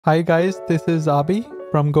Hi guys, this is Abhi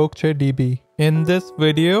from Gokcedb. In this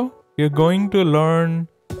video, you're going to learn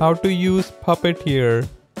how to use Puppeteer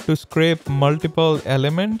to scrape multiple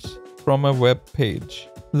elements from a web page.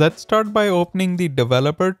 Let's start by opening the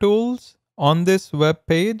developer tools. On this web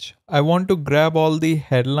page, I want to grab all the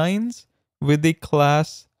headlines with the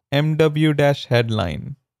class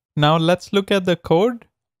mw-headline. Now let's look at the code.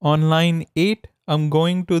 On line 8, I'm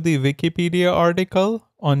going to the Wikipedia article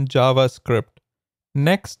on JavaScript.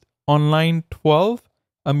 Next, on line 12,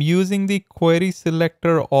 I'm using the query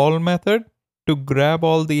selector all method to grab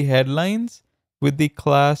all the headlines with the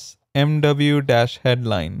class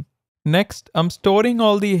mw-headline. Next, I'm storing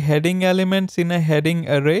all the heading elements in a heading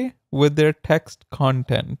array with their text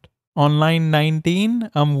content. On line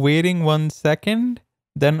 19, I'm waiting 1 second,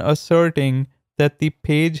 then asserting that the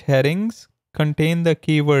page headings contain the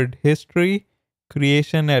keyword history,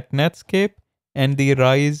 creation at Netscape, and the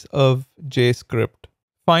rise of JScript.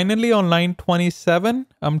 Finally, on line 27,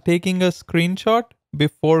 I'm taking a screenshot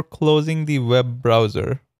before closing the web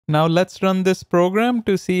browser. Now let's run this program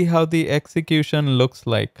to see how the execution looks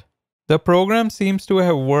like. The program seems to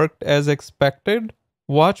have worked as expected.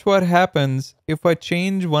 Watch what happens if I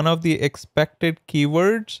change one of the expected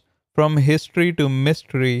keywords from history to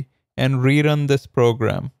mystery and rerun this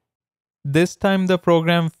program. This time the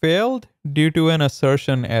program failed due to an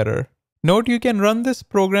assertion error. Note you can run this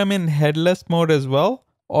program in headless mode as well.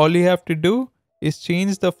 All you have to do is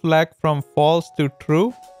change the flag from false to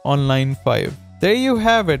true on line 5. There you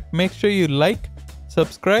have it. Make sure you like,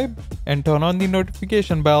 subscribe, and turn on the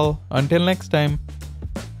notification bell. Until next time.